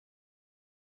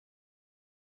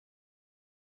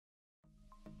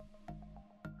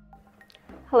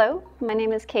Hello, my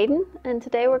name is Caden, and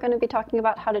today we're going to be talking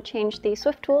about how to change the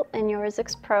SwiftTool in your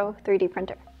ZYYX Pro 3D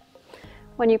printer.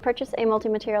 When you purchase a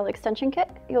multi-material extension kit,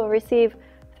 you'll receive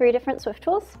 3 different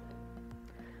SwiftTools.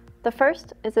 The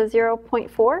first is a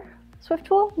 0.4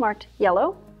 SwiftTool marked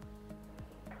yellow.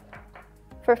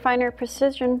 For finer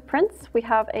precision prints, we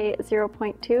have a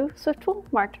 0.2 SwiftTool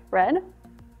marked red.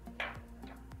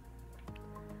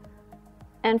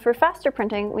 And for faster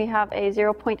printing, we have a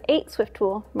 0.8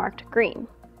 SwiftTool marked green.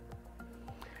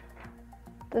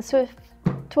 The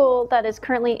SwiftTool that is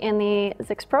currently in the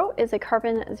ZYYX Pro is a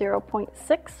carbon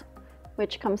 0.6,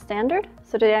 which comes standard.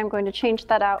 So today I'm going to change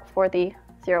that out for the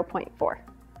 0.4.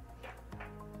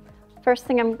 First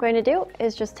thing I'm going to do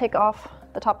is just take off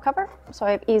the top cover so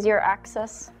I have easier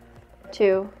access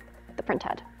to the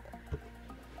printhead.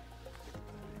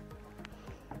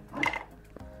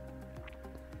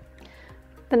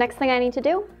 The next thing I need to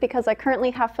do, because I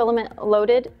currently have filament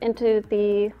loaded into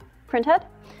the printhead,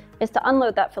 is to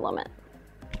unload that filament.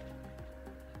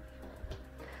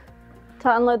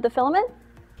 To unload the filament,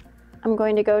 I'm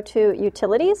going to go to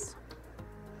Utilities,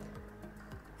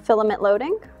 Filament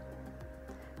Loading,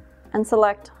 and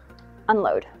select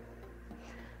Unload.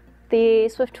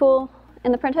 The SwiftTool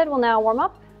in the printhead will now warm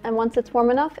up, and once it's warm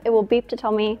enough, it will beep to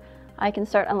tell me I can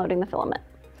start unloading the filament.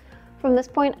 From this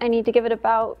point, I need to give it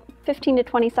about 15 to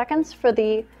 20 seconds for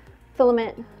the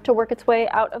filament to work its way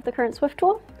out of the current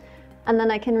SwiftTool, and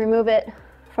then I can remove it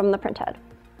from the printhead.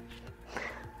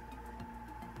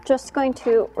 Just going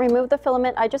to remove the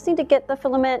filament. I just need to get the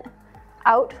filament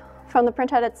out from the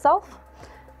printhead itself,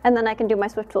 and then I can do my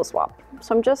SwiftTool swap.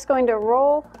 So I'm just going to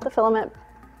roll the filament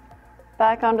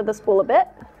back onto the spool a bit.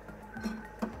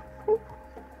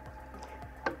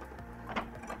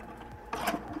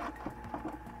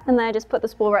 And then I just put the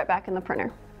spool right back in the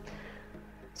printer.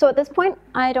 So at this point,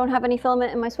 I don't have any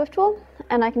filament in my SwiftTool,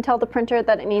 and I can tell the printer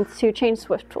that it needs to change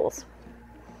SwiftTools.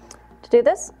 To do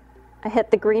this, I hit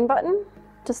the green button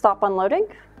to stop unloading,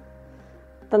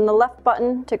 then the left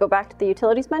button to go back to the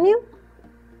Utilities menu,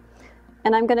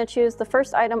 and I'm going to choose the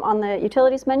first item on the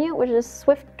Utilities menu, which is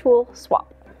SwiftTool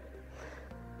Swap.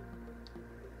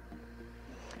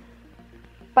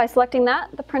 By selecting that,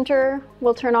 the printer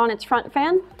will turn on its front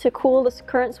fan to cool this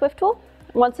current SwiftTool.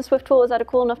 Once the SwiftTool is at a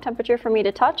cool enough temperature for me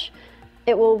to touch,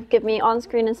 it will give me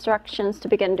on-screen instructions to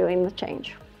begin doing the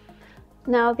change.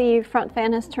 Now the front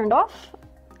fan has turned off,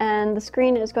 and the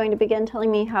screen is going to begin telling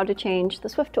me how to change the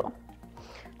SwiftTool.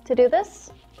 To do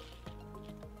this,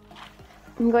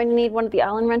 I'm going to need one of the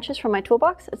Allen wrenches from my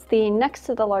toolbox. It's the next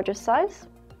to the largest size.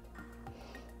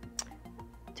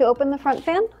 To open the front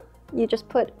fan, you just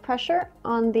put pressure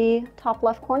on the top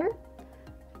left corner,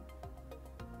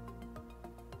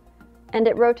 and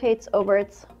it rotates over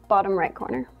its bottom right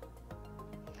corner.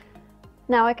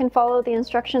 Now I can follow the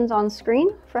instructions on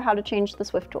screen for how to change the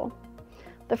SwiftTool.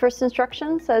 The first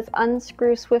instruction says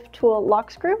unscrew SwiftTool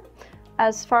lock screw.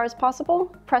 As far as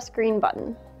possible, press green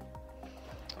button.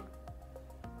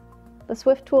 The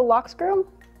SwiftTool lock screw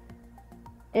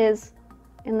is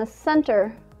in the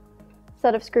center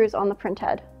set of screws on the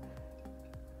printhead.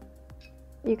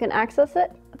 You can access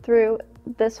it through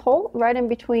this hole right in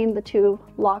between the 2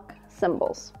 lock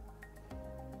symbols.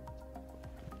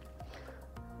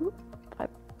 If I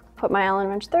put my Allen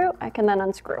wrench through, I can then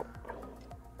unscrew.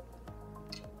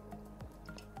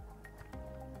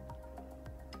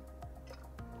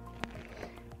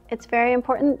 It's very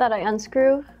important that I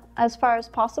unscrew as far as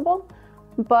possible,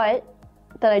 but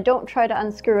that I don't try to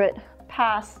unscrew it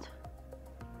past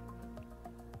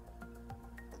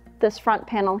this front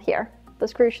panel here. The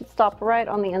screw should stop right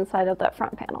on the inside of that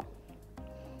front panel.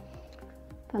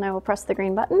 Then I will press the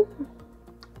green button.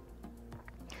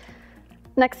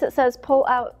 Next it says pull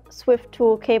out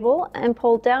SwiftTool cable and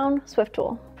pull down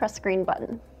SwiftTool. Press the green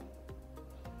button.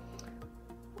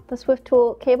 The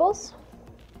SwiftTool cables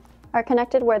are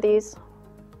connected where these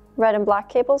red and black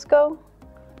cables go,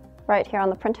 right here on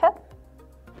the printhead.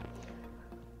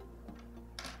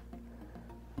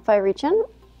 If I reach in,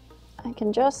 I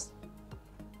can just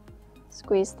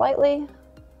squeeze slightly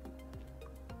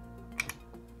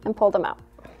and pull them out.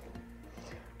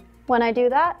 When I do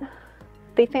that,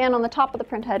 the fan on the top of the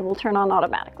printhead will turn on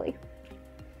automatically.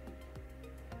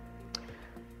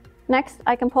 Next,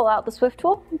 I can pull out the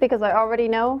SwiftTool because I already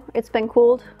know it's been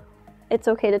cooled. It's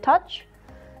okay to touch.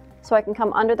 So I can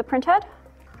come under the printhead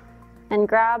and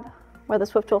grab where the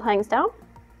SwiftTool hangs down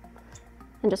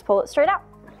and just pull it straight out.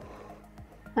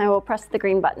 I will press the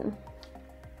green button.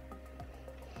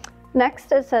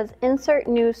 Next, it says insert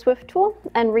new SwiftTool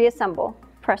and reassemble.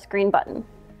 Press green button.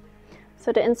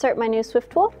 So to insert my new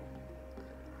SwiftTool,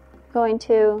 I'm going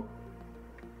to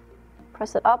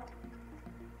press it up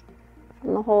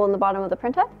in the hole in the bottom of the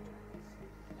printhead.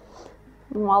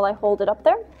 And while I hold it up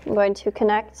there, I'm going to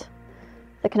connect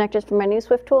the connectors from my new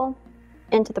SwiftTool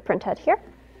into the printhead here.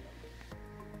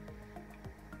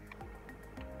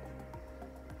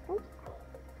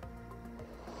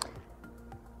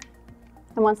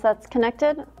 And once that's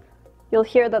connected, you'll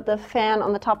hear that the fan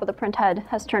on the top of the printhead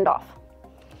has turned off.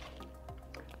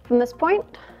 From this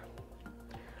point,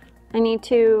 I need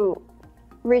to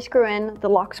rescrew in the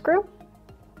lock screw.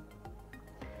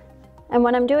 And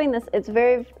when I'm doing this, it's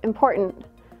very important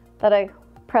that I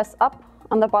press up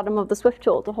on the bottom of the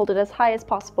SwiftTool to hold it as high as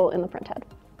possible in the printhead.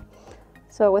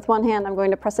 So with one hand, I'm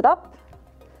going to press it up,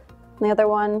 and the other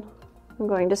one, I'm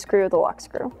going to screw the lock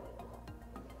screw.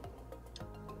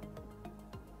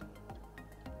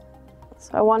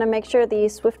 So I want to make sure the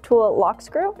SwiftTool lock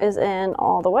screw is in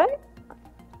all the way.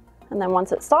 And then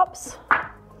once it stops,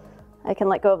 I can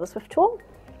let go of the SwiftTool.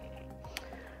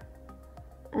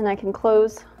 And I can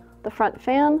close the front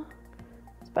fan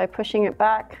just by pushing it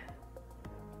back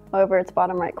over its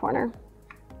bottom right corner.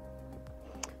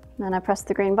 And then I press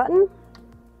the green button,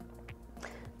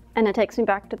 and it takes me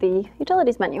back to the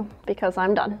utilities menu because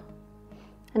I'm done.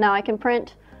 And now I can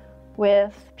print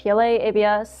with PLA,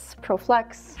 ABS,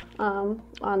 ProFlex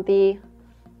on the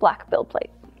black build plate.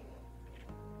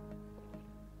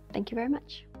 Thank you very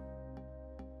much.